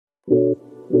Hello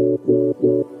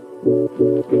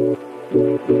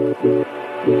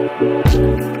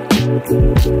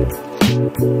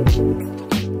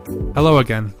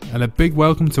again, and a big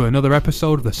welcome to another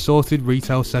episode of the Sorted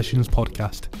Retail Sessions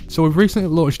podcast. So we've recently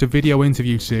launched a video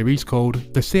interview series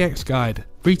called The CX Guide,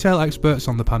 Retail Experts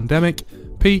on the Pandemic,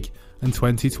 Peak and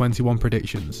 2021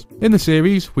 Predictions. In the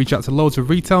series, we chat to loads of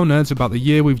retail nerds about the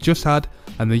year we've just had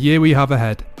and the year we have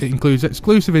ahead. It includes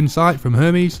exclusive insight from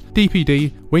Hermes, DPD,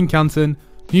 Wincanton,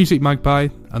 Music Magpie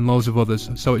and loads of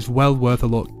others, so it's well worth a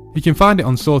look. You can find it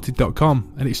on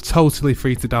sorted.com and it's totally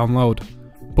free to download.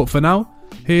 But for now,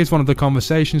 here's one of the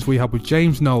conversations we had with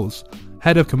James Knowles,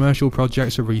 Head of Commercial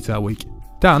Projects at Retail Week.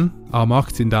 Dan, our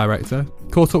Marketing Director,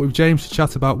 caught up with James to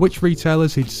chat about which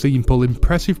retailers he'd seen pull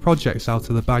impressive projects out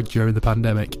of the bag during the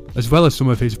pandemic, as well as some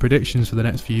of his predictions for the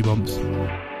next few months.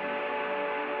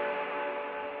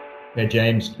 Hey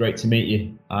James, great to meet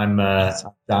you. I'm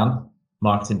Dan,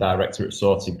 Marketing Director at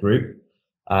Sorted Group.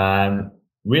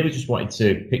 Really just wanted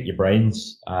to pick your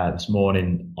brains this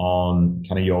morning on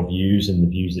kind of your views and the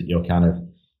views that you're kind of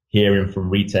hearing from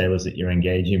retailers that you're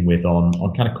engaging with on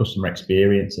kind of customer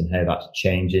experience and how that's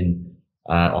changing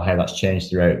or how that's changed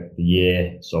throughout the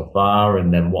year so far,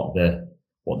 and then what the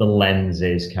lens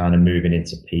is kind of moving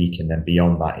into peak and then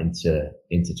beyond that into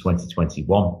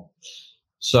 2021.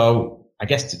 So I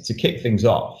guess to kick things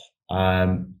off,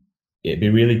 it'd be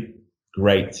really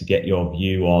great to get your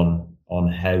view on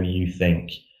how you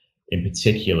think, in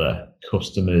particular,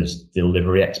 customers'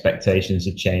 delivery expectations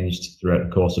have changed throughout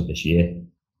the course of this year.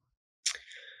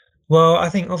 Well, I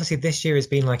think obviously this year has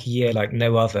been like a year like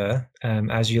no other,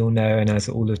 as you all know, and as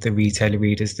all of the retailer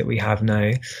readers that we have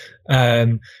know.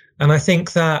 And I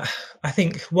think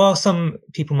while some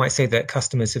people might say that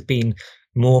customers have been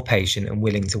more patient and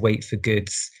willing to wait for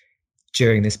goods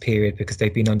during this period because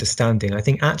they've been understanding, I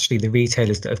think actually the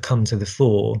retailers that have come to the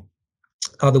fore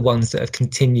are the ones that have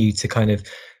continued to kind of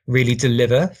really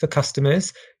deliver for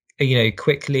customers,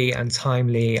 quickly and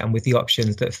timely and with the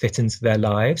options that fit into their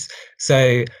lives.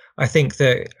 So I think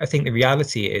the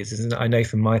reality is, and I know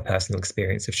from my personal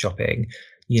experience of shopping,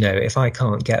 if I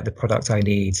can't get the product I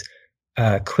need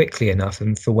quickly enough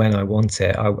and for when I want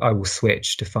it, I will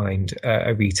switch to find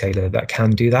a retailer that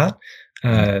can do that.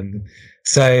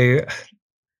 So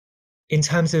in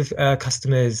terms of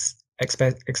customers'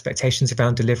 expectations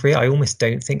around delivery, I almost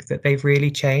don't think that they've really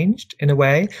changed in a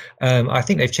way. I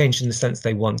think they've changed in the sense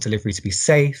they want delivery to be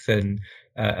safe and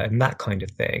that kind of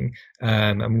thing.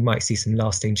 And we might see some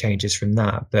lasting changes from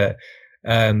that. But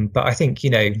I think,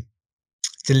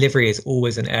 delivery is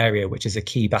always an area which is a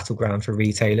key battleground for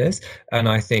retailers. And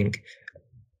I think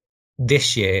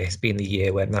this year has been the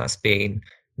year when that's been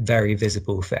very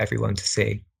visible for everyone to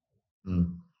see.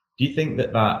 Do you think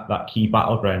that key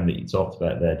battleground that you talked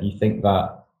about there, do you think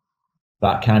that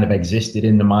kind of existed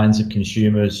in the minds of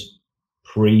consumers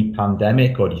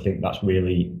pre-pandemic, or do you think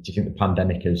the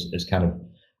pandemic has kind of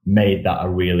made that a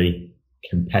really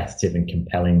competitive and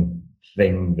compelling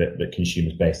thing that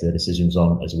consumers base their decisions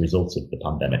on as a result of the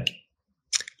pandemic?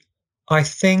 I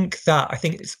think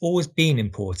it's always been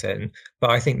important,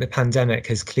 but I think the pandemic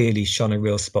has clearly shone a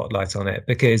real spotlight on it,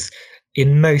 because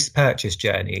in most purchase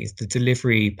journeys, the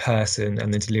delivery person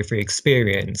and the delivery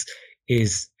experience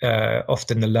is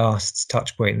often the last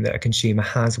touch point that a consumer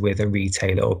has with a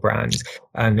retailer or brand.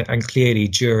 And clearly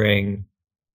during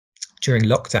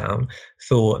lockdown,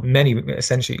 for many,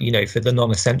 essentially, for the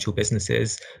non-essential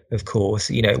businesses, of course,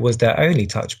 it was their only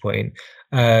touch point.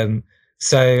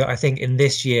 So I think in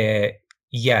this year,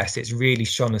 yes, it's really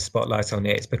shone a spotlight on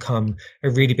it. It's become a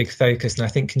really big focus. And I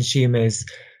think consumers,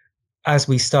 as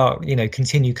we start,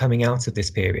 continue coming out of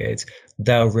this period,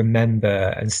 they'll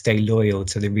remember and stay loyal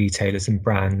to the retailers and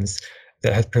brands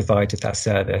that have provided that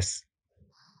service.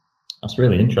 That's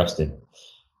really interesting.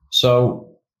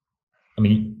 So, I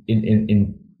mean,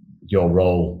 in your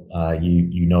role,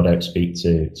 you no doubt speak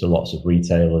to lots of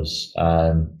retailers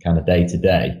kind of day to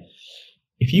day.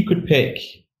 If you could pick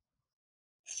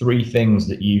three things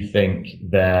that you think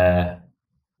they're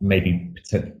maybe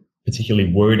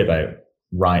particularly worried about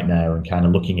right now and kind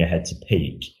of looking ahead to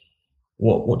peak,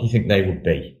 what do you think they would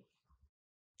be?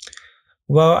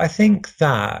 Well, I think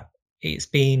that it's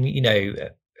been,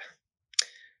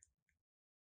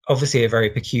 obviously a very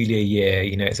peculiar year.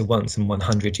 It's a once in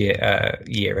 100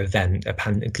 year event,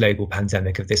 a global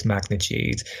pandemic of this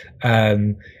magnitude.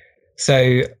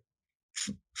 So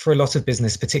for a lot of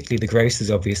business, particularly the grocers,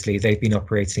 obviously, they've been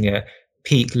operating at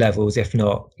peak levels, if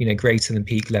not, greater than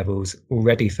peak levels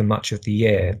already for much of the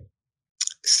year.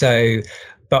 So,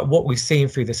 but what we've seen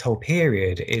through this whole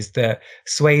period is that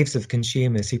swathes of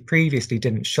consumers who previously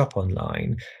didn't shop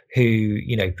online, who,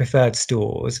 preferred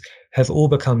stores have all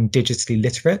become digitally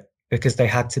literate because they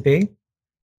had to be.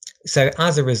 So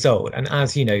as a result, and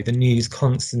as, the news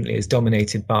constantly is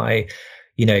dominated by,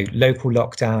 local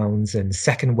lockdowns and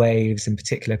second waves in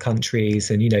particular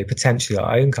countries and, potentially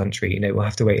our own country, we'll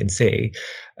have to wait and see.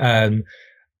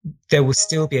 There will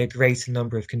still be a greater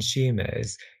number of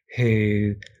consumers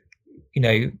who,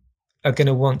 are going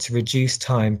to want to reduce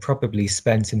time probably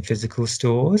spent in physical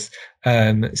stores.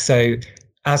 So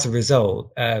as a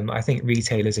result, I think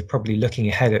retailers are probably looking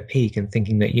ahead at peak and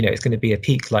thinking that, it's going to be a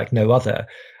peak like no other.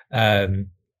 And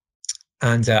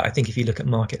I think if you look at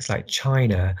markets like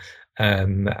China,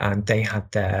 and they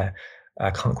had their,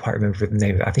 I can't quite remember the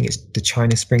name of it, I think it's the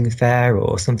China Spring Fair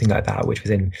or something like that, which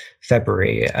was in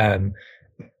February, at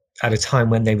a time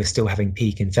when they were still having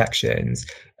peak infections.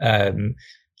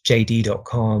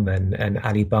 JD.com and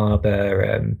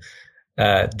Alibaba,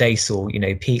 they saw,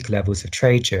 peak levels of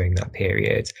trade during that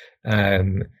period.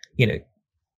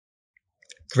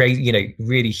 Great,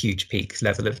 really huge peak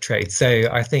level of trade. So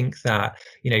I think that,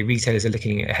 retailers are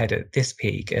looking ahead at this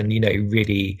peak and,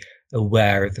 really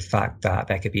aware of the fact that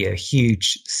there could be a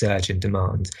huge surge in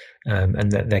demand,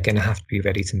 and that they're going to have to be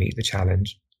ready to meet the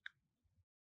challenge.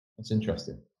 That's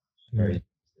interesting. Very,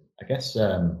 I guess,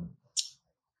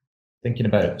 thinking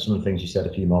about some of the things you said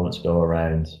a few moments ago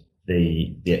around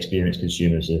the experience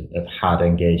consumers have had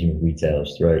engaging with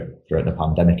retailers throughout the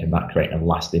pandemic, and that creating a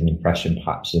lasting impression,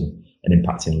 perhaps, and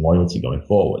impacting loyalty going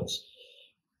forwards.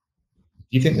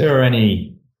 Do you think there are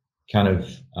any kind of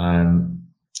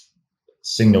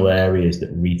single areas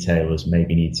that retailers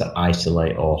maybe need to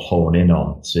isolate or hone in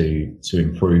on to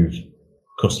improve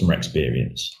customer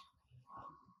experience?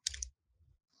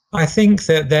 I think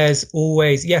that there's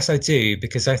always, yes, I do,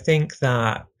 because I think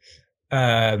that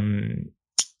a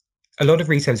lot of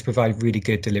retailers provide really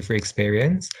good delivery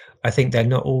experience. I think they're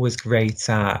not always great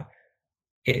at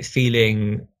it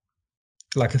feeling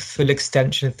like a full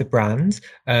extension of the brand,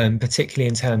 particularly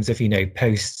in terms of,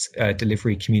 post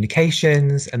delivery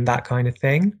communications and that kind of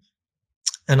thing.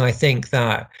 And I think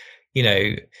that,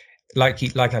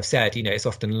 like I've said, it's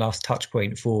often the last touch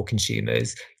point for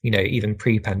consumers, even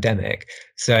pre-pandemic.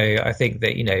 So I think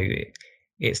that,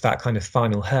 it's that kind of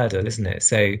final hurdle, isn't it?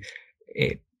 So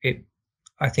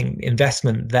I think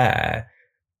investment there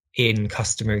in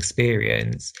customer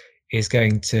experience is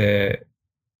going to,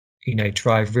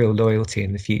 drive real loyalty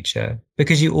in the future,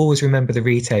 because you always remember the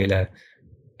retailer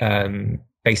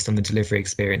based on the delivery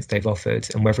experience they've offered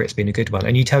and whether it's been a good one.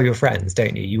 And you tell your friends,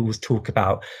 don't you? You always talk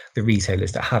about the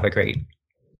retailers that have a great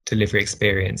delivery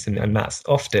experience, and that's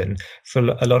often,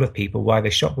 for a lot of people, why they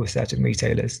shop with certain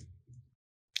retailers.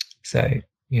 So,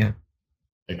 yeah.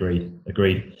 Agreed.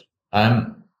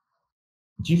 Do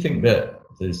you think that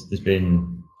there's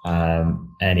been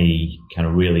any kind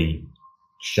of really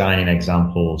shining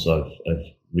examples of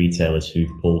retailers who've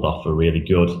pulled off a really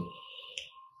good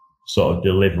sort of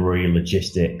delivery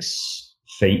logistics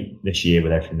feat this year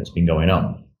with everything that's been going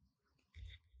on?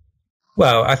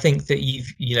 Well, I think that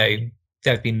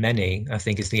there have been many, I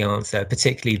think, is the answer,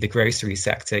 particularly the grocery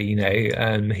sector,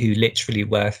 who literally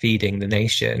were feeding the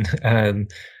nation.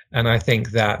 And I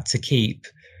think that to keep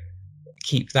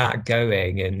that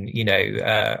going, and,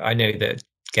 I know that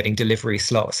getting delivery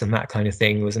slots and that kind of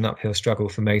thing was an uphill struggle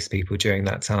for most people during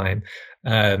that time.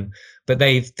 But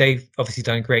they've obviously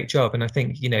done a great job. And I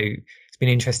think, it's been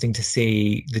interesting to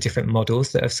see the different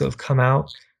models that have sort of come out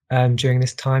during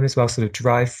this time as well, sort of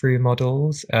drive-through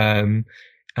models, and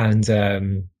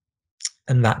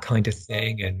that kind of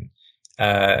thing.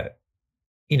 And,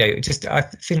 just, I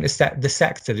think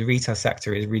the retail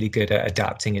sector is really good at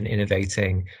adapting and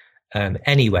innovating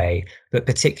anyway, but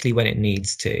particularly when it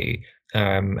needs to.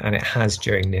 And it has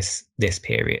during this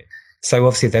period. So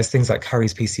obviously there's things like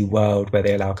Currys PC World, where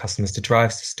they allow customers to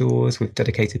drive to stores with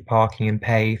dedicated parking and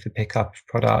pay for pickup of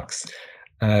products,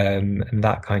 and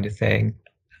that kind of thing.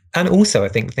 And also I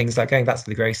think things like, going back to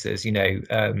the grocers,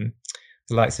 the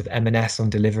likes of M&S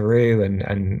on Deliveroo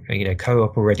and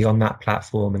Co-op already on that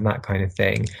platform and that kind of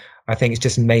thing. I think it's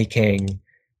just making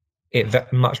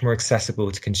it much more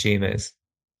accessible to consumers.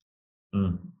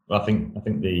 Well, I think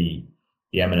the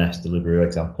M&S Deliveroo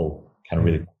example kind of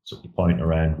really took the point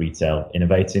around retail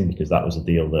innovating, because that was a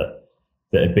deal that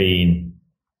had been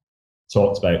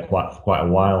talked about quite a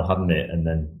while, hadn't it? And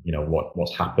then,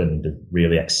 what's happened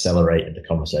really accelerated the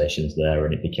conversations there,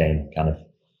 and it became kind of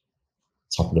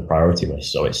top of the priority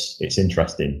list. So it's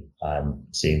interesting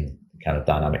seeing kind of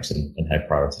dynamics and how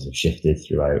priorities have shifted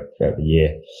throughout the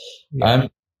year. Yeah.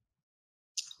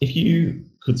 If you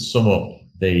could sum up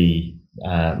the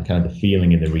kind of the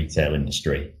feeling in the retail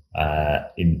industry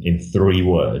in 3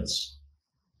 words,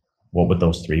 what would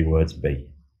those three words be?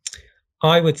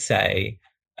 I would say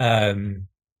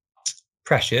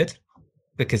pressured,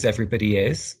 because everybody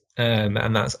is,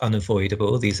 and that's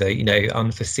unavoidable. These are,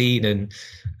 unforeseen and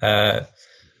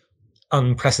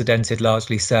unprecedented,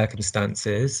 largely,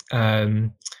 circumstances.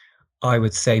 I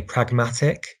would say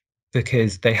pragmatic,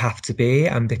 because they have to be,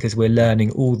 and because we're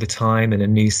learning all the time in a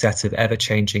new set of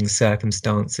ever-changing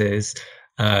circumstances.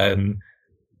 Having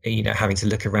to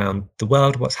look around the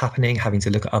world, what's happening, having to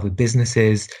look at other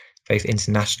businesses, both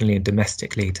internationally and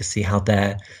domestically, to see how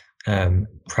they're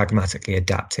pragmatically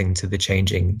adapting to the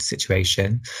changing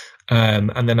situation.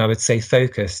 And then I would say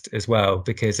focused as well,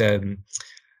 because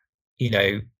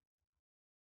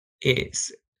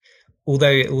it's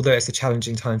although it's a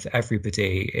challenging time for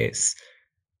everybody,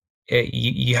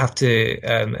 you have to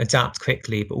adapt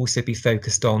quickly, but also be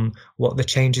focused on what the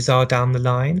changes are down the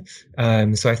line.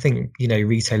 So I think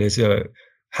retailers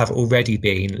have already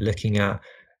been looking at,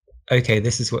 okay,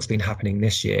 this is what's been happening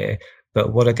this year,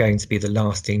 but what are going to be the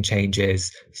lasting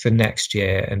changes for next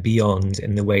year and beyond,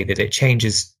 in the way that it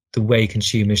changes the way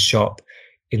consumers shop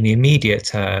in the immediate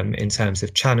term, in terms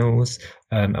of channels,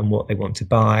 and what they want to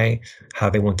buy, how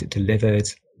they want it delivered,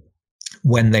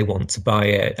 when they want to buy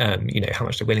it, how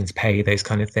much they're willing to pay, those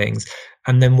kind of things.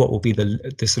 And then what will be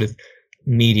the sort of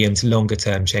medium to longer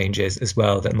term changes as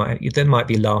well that might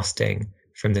be lasting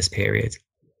from this period.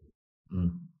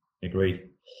 Agreed.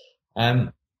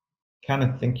 Kind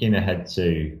of thinking ahead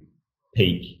to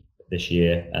peak this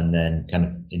year and then kind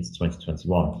of into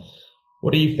 2021,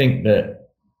 what do you think that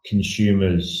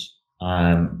consumers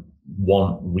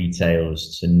want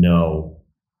retailers to know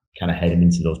kind of heading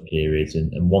into those periods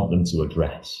and want them to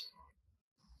address?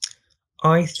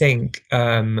 I think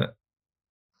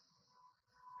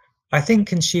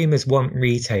consumers want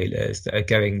retailers that are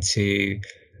going to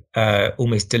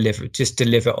almost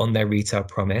deliver on their retail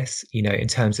promise, in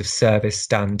terms of service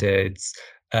standards,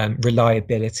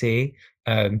 reliability,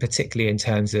 particularly in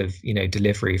terms of,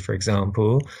 delivery, for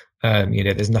example.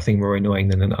 There's nothing more annoying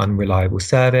than an unreliable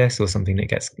service or something that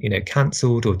gets,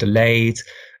 cancelled or delayed,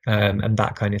 and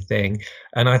that kind of thing.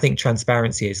 And I think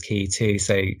transparency is key too.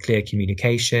 So clear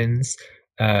communications,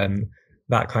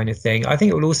 that kind of thing. I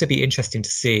think it will also be interesting to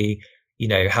see,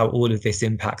 how all of this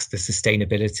impacts the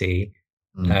sustainability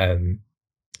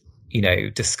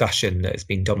discussion that has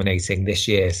been dominating this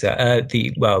year. So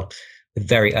the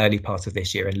very early part of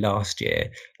this year and last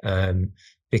year,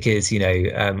 because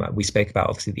we spoke about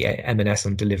obviously the M&S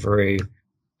on Deliveroo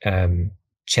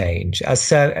change.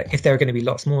 If there are going to be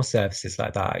lots more services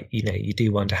like that, you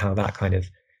do wonder how that kind of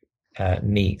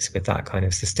meets with that kind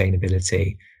of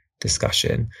sustainability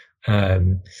discussion.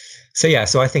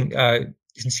 So I think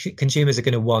consumers are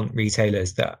going to want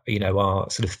retailers that are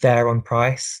sort of fair on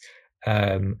price,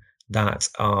 that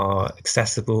are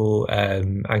accessible,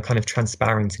 and kind of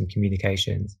transparent in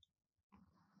communications.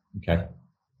 Okay,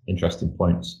 interesting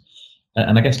points.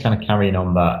 And I guess kind of carrying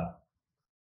on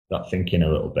that thinking a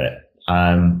little bit.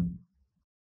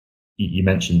 You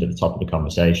mentioned at the top of the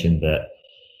conversation that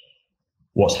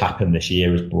what's happened this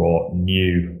year has brought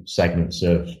new segments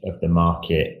of the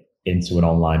market into an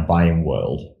online buying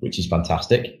world, which is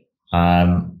fantastic.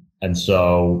 And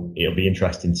so it'll be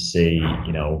interesting to see,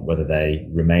 whether they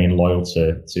remain loyal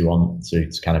to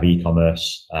kind of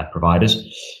e-commerce providers.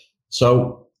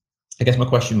 So I guess my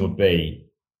question would be,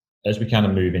 as we kind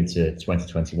of move into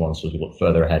 2021, so as we look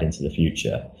further ahead into the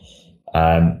future,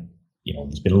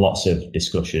 there's been lots of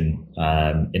discussion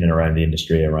in and around the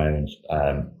industry around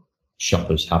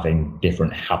shoppers having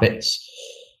different habits.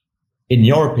 In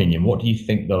your opinion, what do you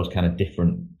think those kind of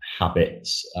different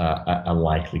habits are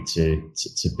likely to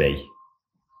be?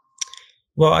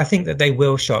 Well, I think that they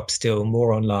will shop still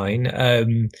more online.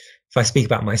 If I speak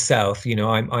about myself,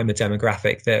 I'm a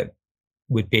demographic that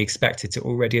would be expected to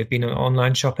already have been an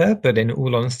online shopper, but in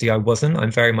all honesty, I wasn't. I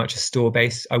was very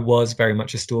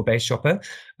much a store-based shopper.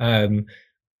 And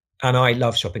I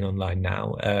love shopping online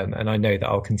now. And I know that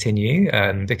I'll continue,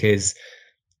 because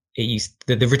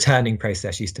the returning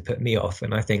process used to put me off.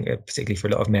 And I think particularly for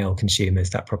a lot of male consumers,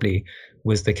 that probably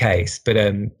was the case, but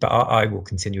I will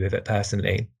continue with it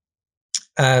personally.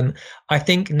 I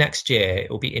think next year it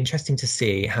will be interesting to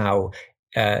see how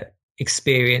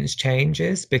experience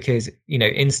changes, because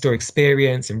in-store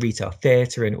experience and retail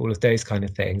theatre and all of those kind of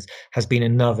things has been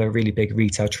another really big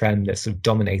retail trend that sort of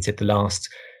dominated the last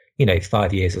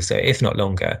 5 years or so, if not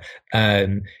longer.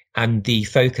 And the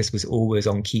focus was always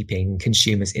on keeping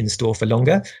consumers in store for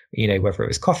longer, whether it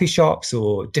was coffee shops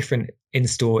or different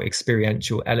in-store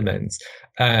experiential elements.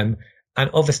 And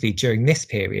obviously during this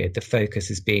period, the focus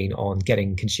has been on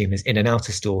getting consumers in and out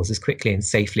of stores as quickly and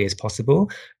safely as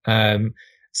possible.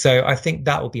 So I think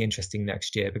that will be interesting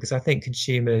next year, because I think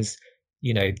consumers,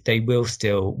 they will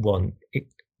still want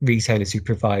retailers who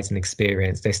provide an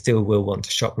experience. They still will want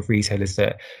to shop with retailers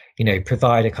that,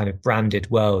 provide a kind of branded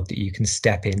world that you can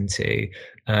step into.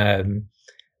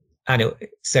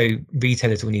 So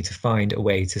retailers will need to find a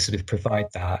way to sort of provide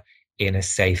that in a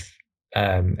safe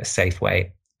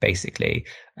way, basically.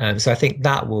 So I think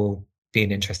that will be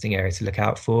an interesting area to look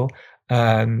out for.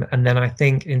 And then I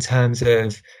think in terms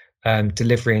of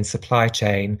delivery and supply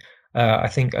chain, I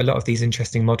think a lot of these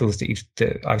interesting models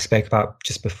that I've spoke about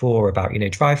just before, about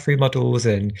drive-through models,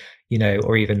 and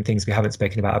or even things we haven't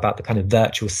spoken about the kind of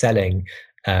virtual selling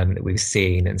that we've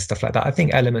seen and stuff like that. I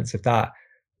think elements of that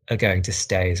are going to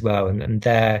stay as well, and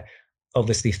they're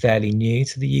obviously fairly new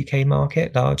to the UK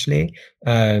market largely.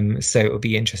 So it'll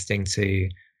be interesting to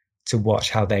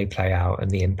watch how they play out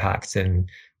and the impact, and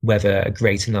whether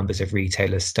greater numbers of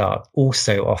retailers start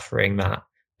also offering that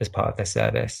as part of their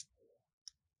service.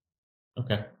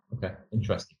 Okay,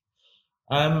 interesting.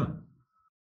 Kind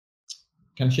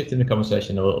of shifting the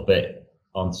conversation a little bit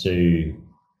onto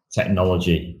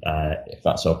technology, if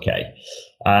that's okay.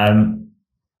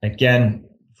 Again,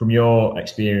 from your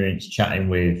experience chatting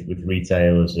with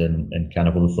retailers and kind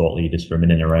of other thought leaders from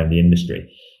in and around the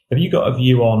industry, have you got a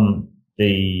view on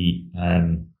the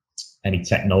any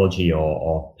technology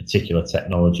or particular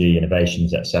technology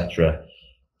innovations, etc.,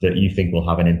 that you think will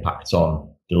have an impact on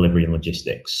delivery and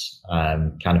logistics,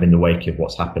 kind of in the wake of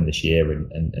what's happened this year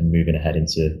and moving ahead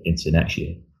into next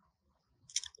year?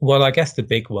 Well, I guess the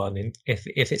big one, if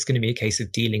it's going to be a case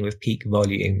of dealing with peak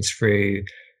volumes through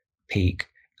peak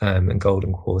and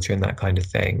golden quarter and that kind of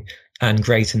thing, and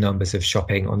greater numbers of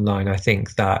shopping online, I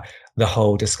think that the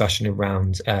whole discussion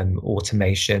around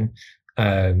automation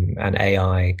and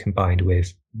AI combined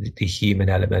with the human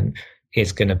element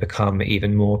is going to become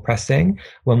even more pressing.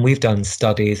 When we've done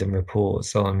studies and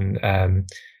reports on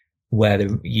where the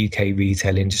UK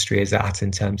retail industry is at in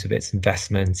terms of its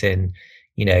investment in,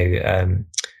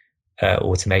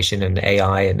 automation and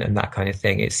AI and that kind of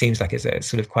thing, it seems like it's a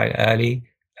sort of quite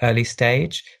early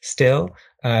stage still.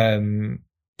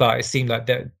 But it seemed like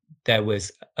there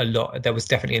was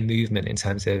definitely a movement in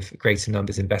terms of greater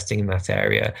numbers investing in that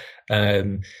area.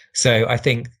 So I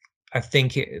think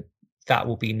that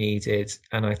will be needed,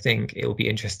 and I think it will be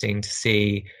interesting to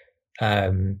see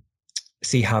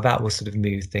how that will sort of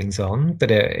move things on.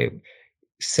 But it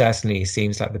certainly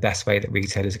seems like the best way that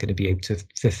retailers are going to be able to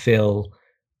fulfill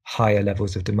higher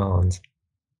levels of demand.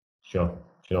 Sure.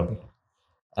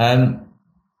 And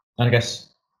I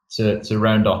guess to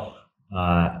round off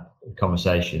the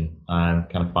conversation, kind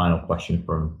of final question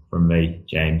from me,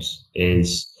 James,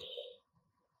 is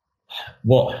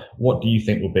what do you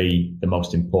think will be the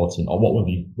most important, or what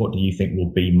do you think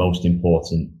will be most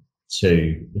important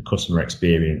to the customer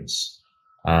experience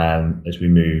as we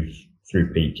move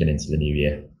through peak and into the new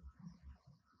year?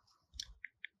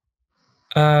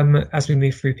 As we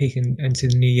move through peak and into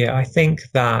the new year, I think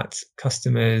that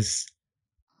customers,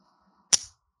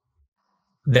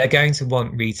 they're going to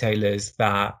want retailers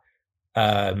that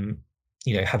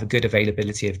have a good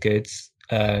availability of goods,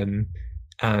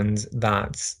 and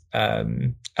that,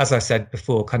 as I said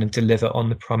before, kind of deliver on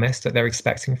the promise that they're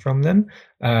expecting from them.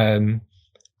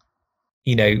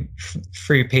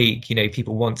 Through peak,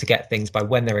 people want to get things by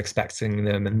when they're expecting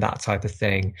them and that type of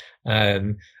thing.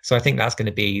 So I think that's going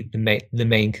to be the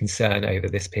main concern over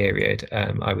this period,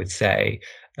 I would say.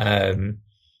 And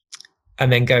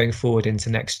then going forward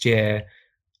into next year,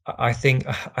 I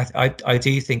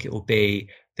do think it will be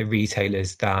the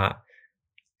retailers that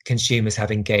consumers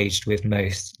have engaged with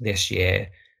most this year,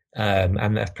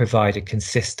 and that have provided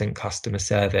consistent customer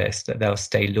service that they'll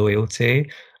stay loyal to.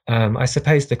 I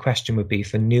suppose the question would be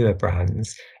for newer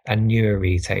brands and newer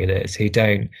retailers who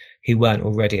weren't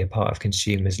already a part of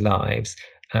consumers' lives.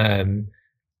 It's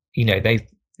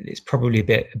probably a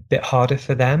bit harder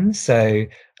for them. So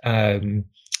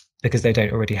because they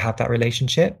don't already have that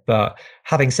relationship. But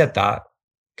having said that,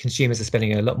 consumers are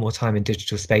spending a lot more time in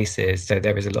digital spaces, so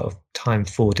there is a lot of time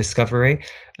for discovery.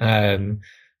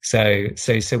 So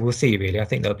we'll see. Really, I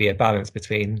think there'll be a balance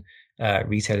between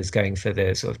retailers going for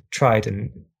the sort of tried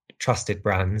and trusted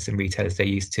brands and retailers they're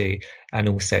used to, and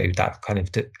also that kind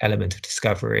of element of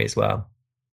discovery as well.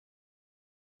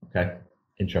 Okay,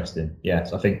 interesting.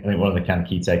 Yes, I think one of the kind of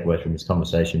key takeaways from this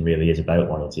conversation really is about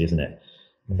loyalty, isn't it?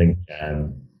 I think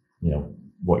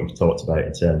what you've talked about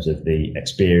in terms of the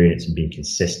experience and being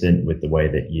consistent with the way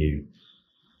that you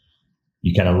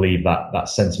kind of leave that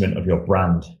sentiment of your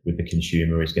brand with the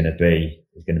consumer is going to be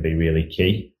really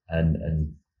key,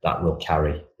 and that will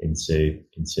carry into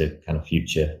kind of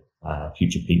future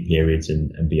peak periods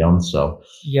and beyond. So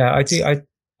yeah,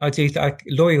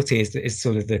 Loyalty is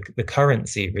sort of the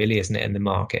currency, really, isn't it, in the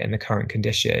market and the current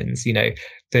conditions?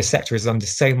 The sector is under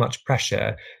so much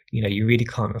pressure. You really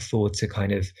can't afford to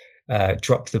kind of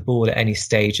drop the ball at any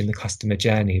stage in the customer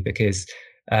journey, because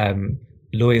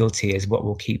loyalty is what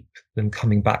will keep them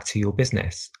coming back to your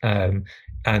business.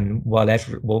 And while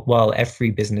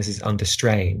every business is under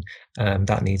strain,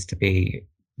 that needs to be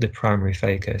the primary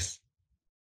focus.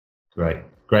 Great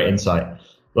insight.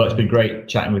 Well, it's been great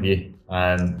chatting with you,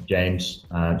 James.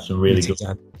 Some really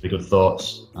good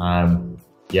thoughts.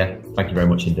 Yeah, thank you very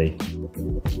much indeed.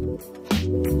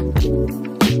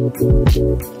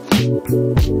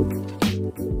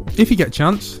 If you get a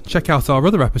chance, check out our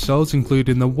other episodes,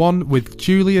 including the one with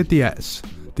Julia Dietz,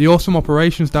 the awesome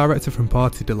operations director from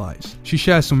Party Delights. She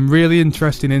shares some really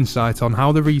interesting insight on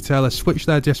how the retailer switched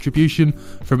their distribution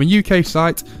from a UK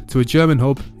site to a German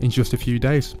hub in just a few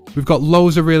days. We've got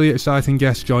loads of really exciting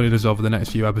guests joining us over the next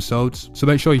few episodes, so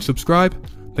make sure you subscribe,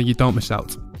 then you don't miss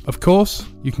out. Of course,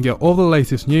 you can get all the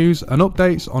latest news and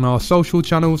updates on our social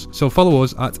channels, so follow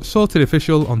us at Sorted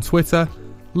Official on Twitter,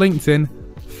 LinkedIn,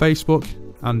 Facebook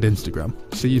and Instagram.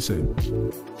 See you soon.